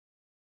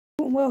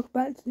and welcome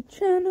back to the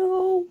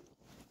channel.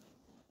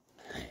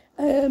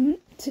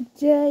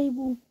 Today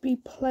we'll be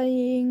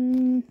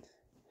playing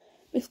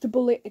Mr.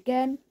 Bullet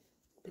again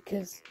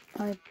because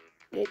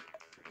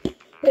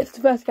it's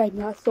the first game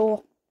that I saw.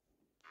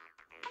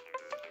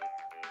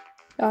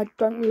 I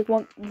don't really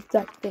want the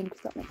second thing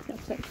because that makes no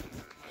sense.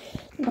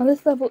 Now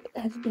this level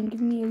has been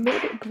giving me a little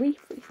bit of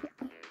grief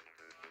recently.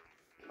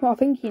 What I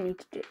think you need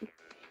to do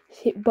is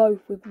hit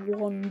both with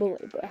one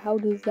bullet, but how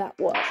does that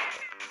work?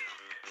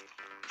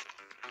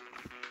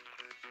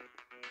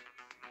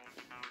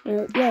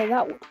 Yeah,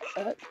 that would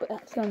work, but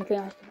that's the only thing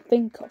I can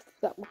think of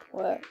that would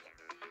work.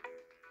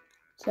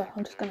 So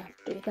I'm just going to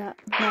have to do that.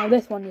 Now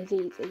this one is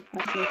easy. I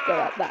just need to go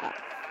like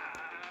that.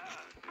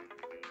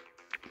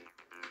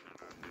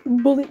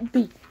 Bullet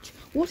Beach.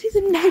 What is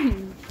a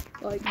name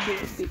like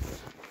Bullet Beach?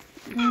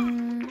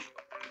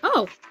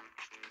 Oh!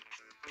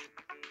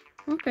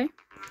 Okay.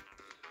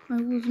 I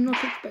was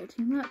not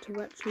expecting that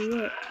to actually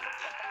work.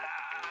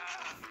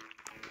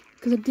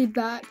 Because I did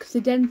that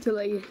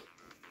accidentally.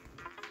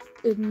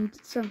 And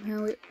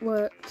somehow it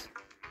worked.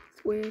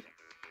 It's weird.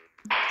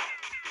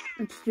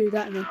 And to do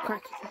that and then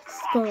crack his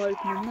skull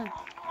open in there.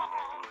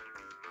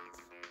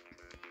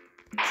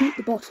 Shoot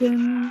the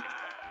bottom.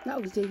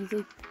 That was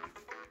easy.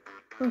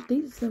 Gosh,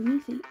 these are so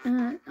easy.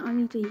 And I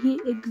need to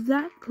hit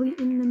exactly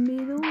in the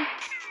middle.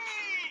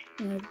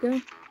 There we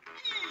go.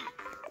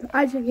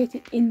 I actually hit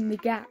it in the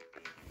gap.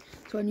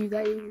 So I knew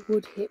that it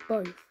would hit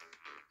both.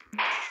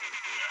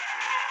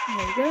 There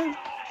we go.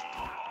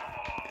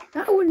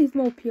 That one is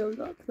more pure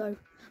luck though.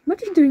 I'm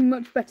actually doing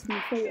much better than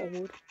I thought I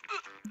would.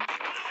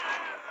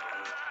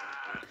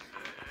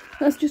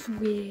 That's just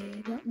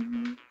weird.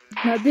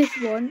 Now this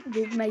one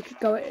will make it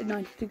go at a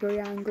 90-degree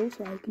angle,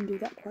 so I can do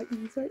that quite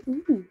easily.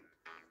 Ooh.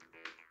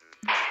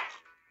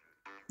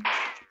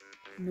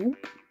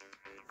 Nope.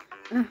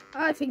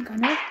 I think I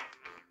know.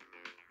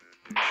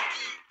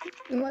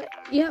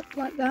 Yep,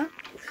 like that.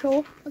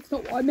 Sure. That's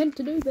not what I meant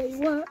to do, but it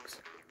works.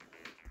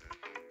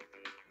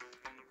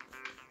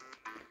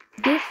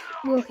 This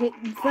will hit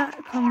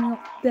that coming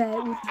off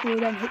there, which will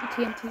then hit the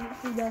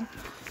TNT. And then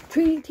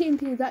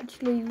TNT is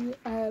actually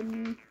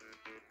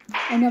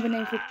another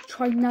name for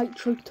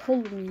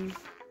trinitrotoluene.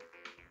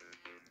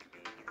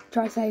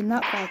 Try saying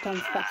that 5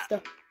 times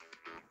faster.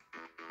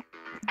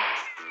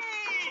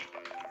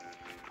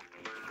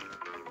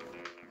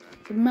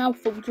 It's a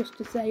mouthful just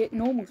to say at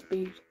normal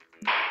speed.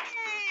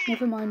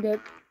 Never mind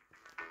at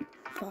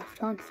 5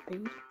 times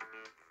speed.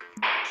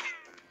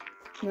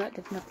 No, that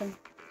does nothing.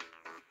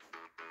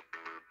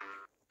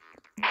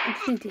 I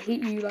just need to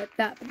hit you like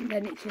that, but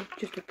then it's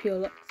just a pure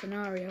luck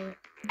scenario.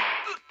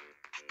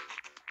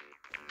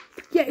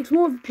 Yeah, it's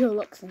more of a pure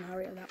luck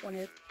scenario, that one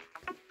is.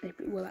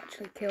 Maybe it will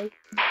actually kill.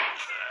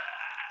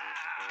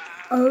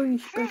 Oh, you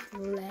should go for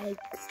the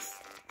legs.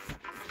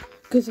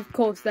 Because of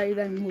course they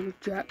then will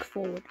jerk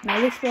forward. Now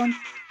this one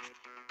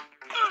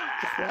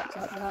just works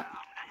like that.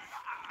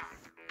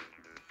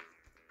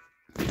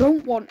 I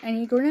don't want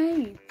any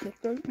grenades.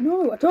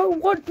 No, I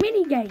don't want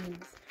mini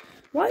games.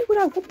 Why would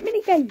I want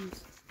mini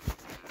games?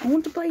 I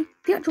want to play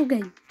the actual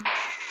game.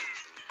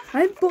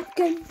 I haven't bought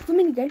the game for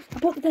mini games. I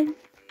bought the game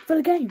for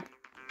the game,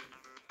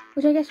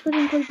 which I guess would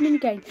include mini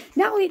game.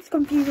 Now it's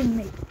confusing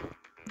me.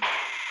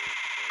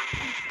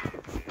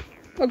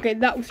 Okay,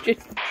 that was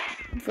just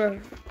for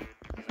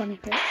a funny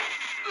bit.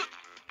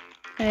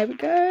 There we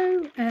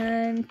go,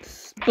 and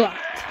splat.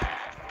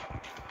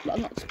 Well,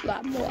 not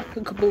splat, more like a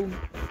kaboom.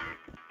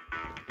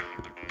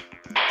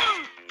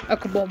 A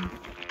kaboom.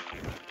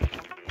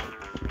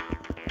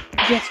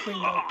 Yes,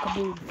 Ringo,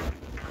 kaboom.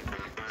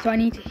 So I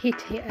need to hit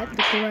it at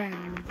the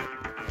ground.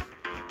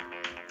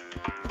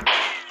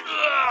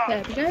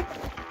 There we go.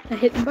 And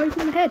hit them both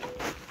in the head.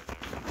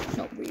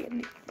 Not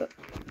really, but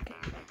okay.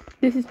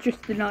 This is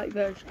just the night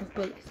version of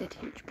Bullet City,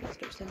 which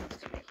makes no sense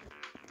to me.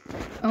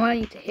 Oh, I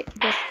need to hit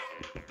this.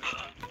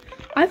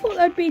 I thought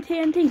that'd be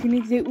TNT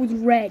because it was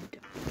red.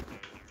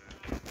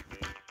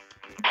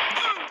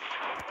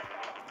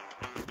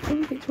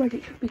 Even if it's red,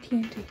 it should be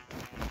TNT.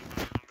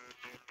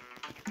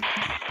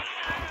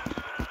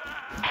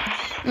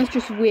 That's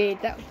just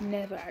weird, that would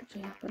never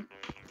actually happen.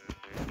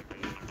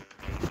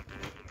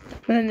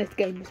 But then this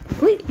game is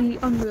completely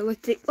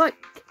unrealistic, like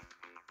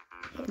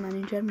Hitman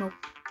in general.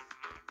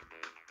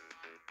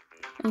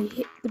 And you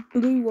hit the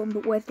blue one,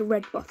 but where's the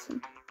red button?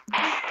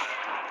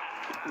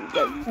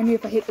 And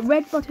if I hit the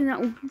red button, that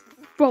will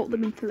bolt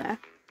them into there.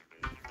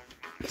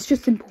 It's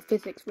just simple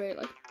physics,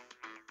 really.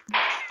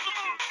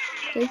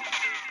 See?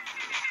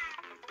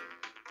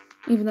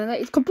 Even though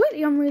that is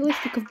completely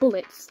unrealistic of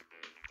bullets.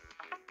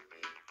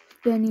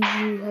 If any of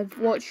you have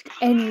watched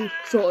any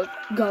sort of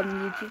gun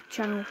YouTube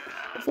channel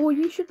before,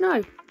 you should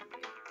know.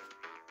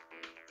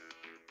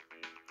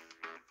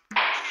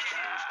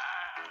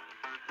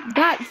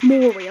 That's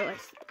more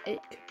realistic.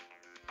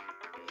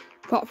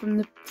 Apart from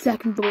the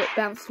second bullet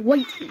bounced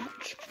way too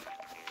much.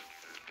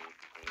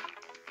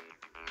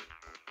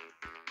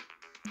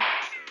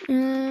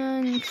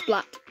 And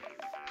splat.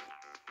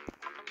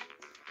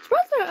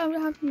 Surprised I don't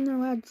have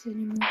no ads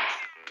anymore.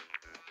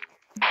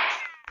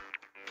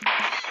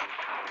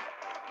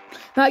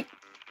 Like,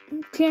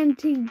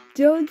 TNT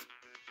does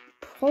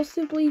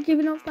possibly give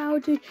enough power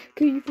to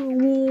kill you through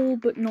a wall,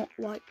 but not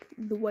like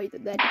the way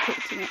that they're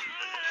depicting it.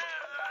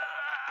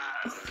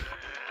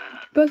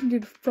 Person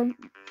did a front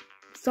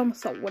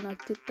somersault when I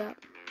did that.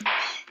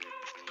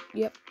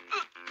 Yep.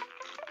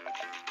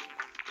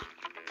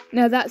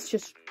 Now that's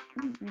just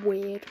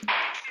weird.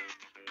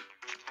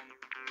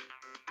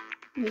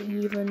 Are they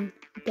even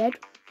dead?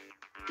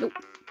 Nope.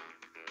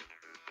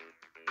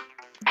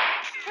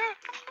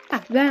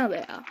 Ah, there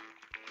they are.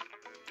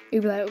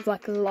 Even though it was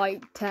like a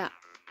light tap.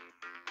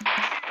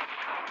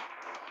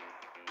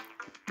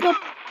 But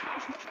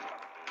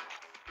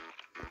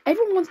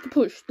everyone wants to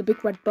push the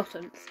big red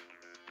buttons.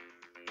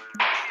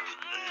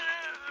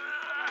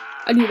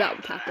 I knew that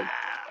would happen.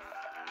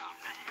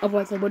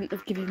 Otherwise they wouldn't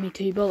have given me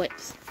 2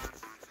 bullets.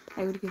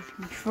 They would have given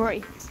me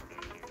 3.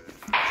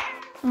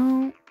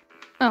 Oh.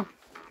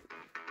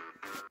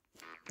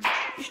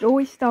 You should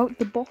always start at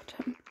the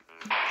bottom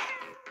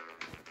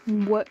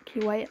and work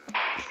your way up.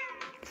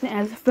 Because it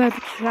has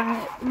further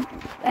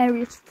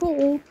areas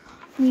fall,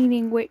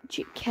 meaning which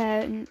it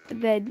can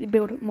then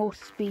build up more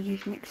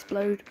speed and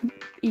explode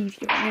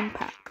easier on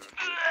impact.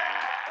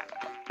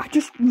 I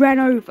just ran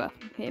over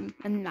him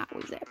and that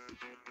was it.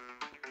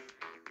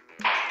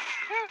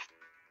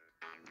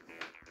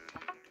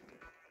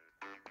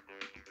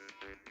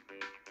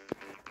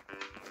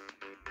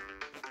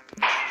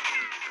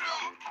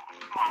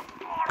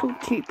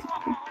 Killed 2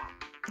 people.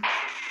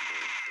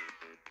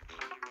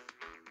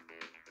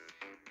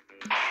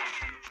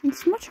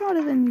 It's much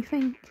harder than you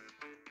think.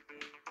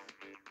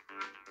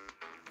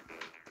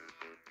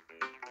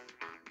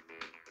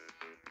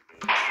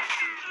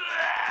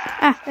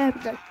 Ah, there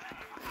we go.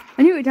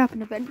 I knew it would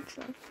happen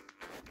eventually.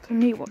 I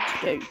knew what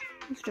to do.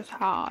 It's just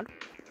hard.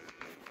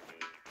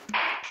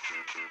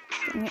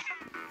 Dang it.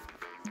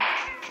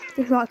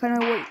 Just like I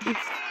know what is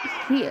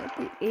here,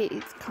 but it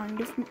is kind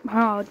of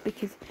hard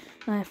because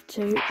I have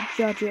to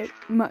judge it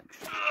much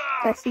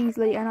less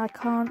easily and I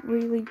can't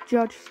really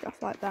judge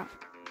stuff like that.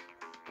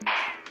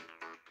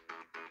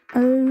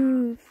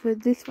 Oh, for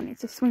this one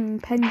it's a swinging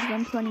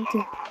pendulum, so I need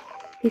to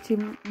hit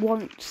him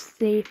once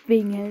the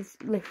thing has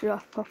lifted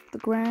up off the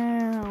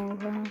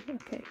ground.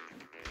 Okay,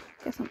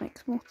 guess that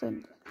makes more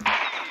sense.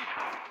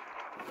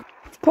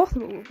 It's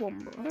possible with 1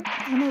 bullet,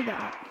 I know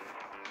that.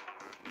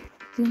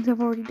 Since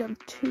I've already done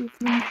 2 of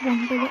them with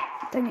 1 bullet.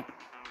 Dang it.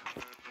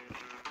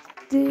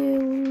 Still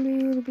a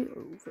little bit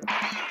over.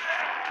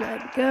 There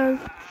we go.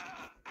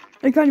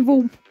 They kind of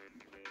all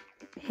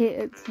hit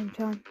at the same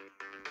time.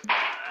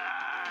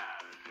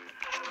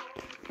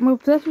 I'm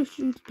obsessed with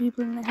shooting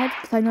people in the head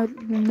because I know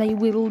that they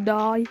will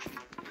die.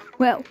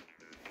 Well,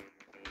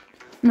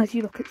 unless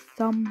you look at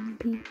some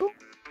people.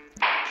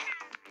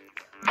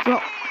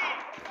 Drop.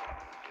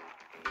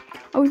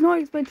 I was not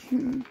expecting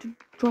them to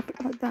drop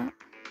it like that.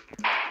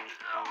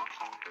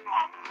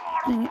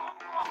 Dang it.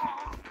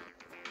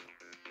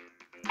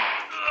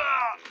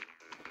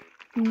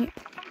 Dang it.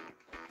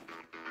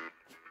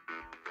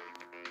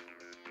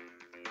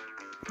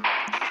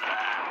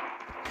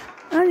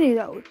 I knew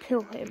that would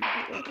kill him, but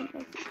I didn't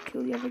know if it would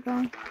kill the other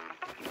guy.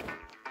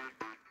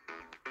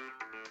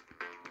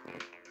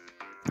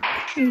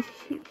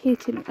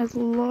 Hit him as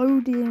low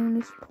down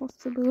as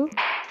possible.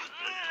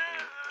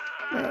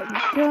 There we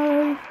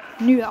go.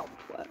 Knew that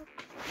would work.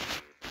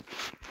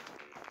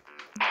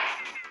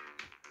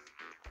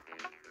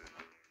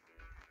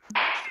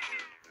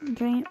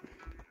 Dang it.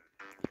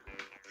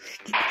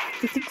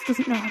 Physics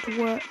doesn't know how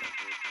to work.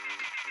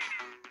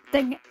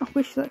 Dang it, I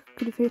wish that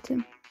could have hit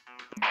him.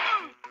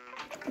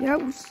 Yeah,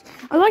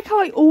 I like how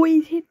I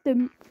always hit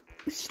them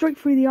straight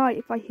through the eye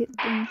if I hit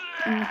them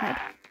in the head.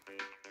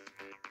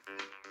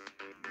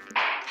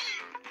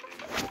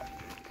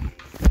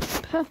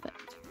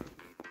 Perfect.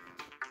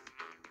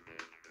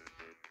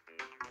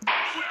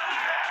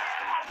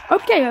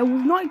 Okay, I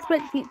was not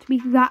expecting it to be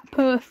that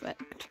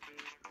perfect.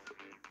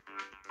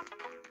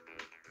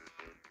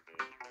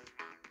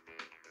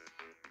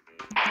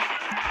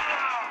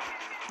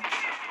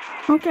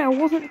 Okay, I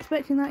wasn't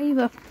expecting that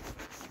either.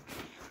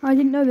 I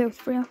didn't know there was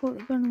 3, I thought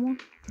there was only 1.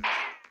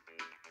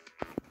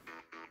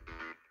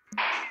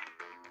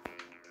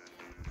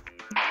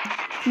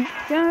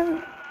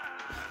 Go.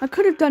 I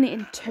could have done it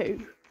in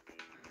 2,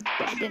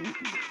 but I didn't.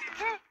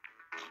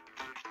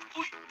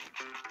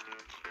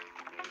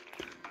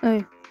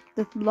 Oh,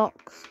 the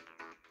blocks.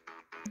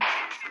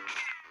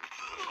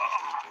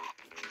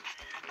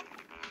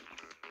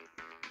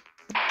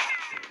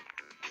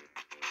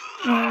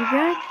 There we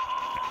go.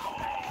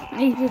 I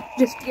need to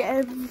just get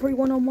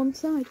everyone on one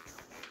side.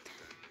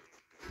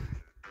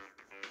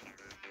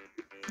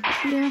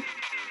 Yeah,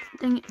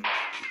 dang it.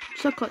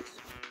 So close.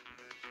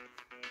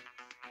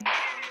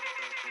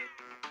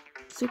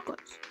 So close.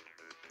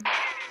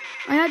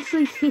 I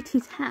actually hit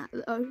his hat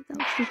though. That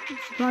was the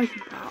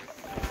surprising part.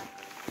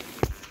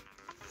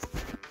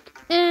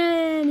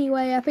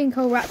 Anyway, I think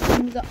I'll wrap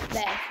things up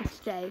there for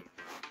today.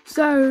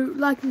 So,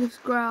 like and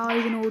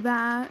subscribe and all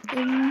that,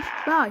 and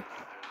bye.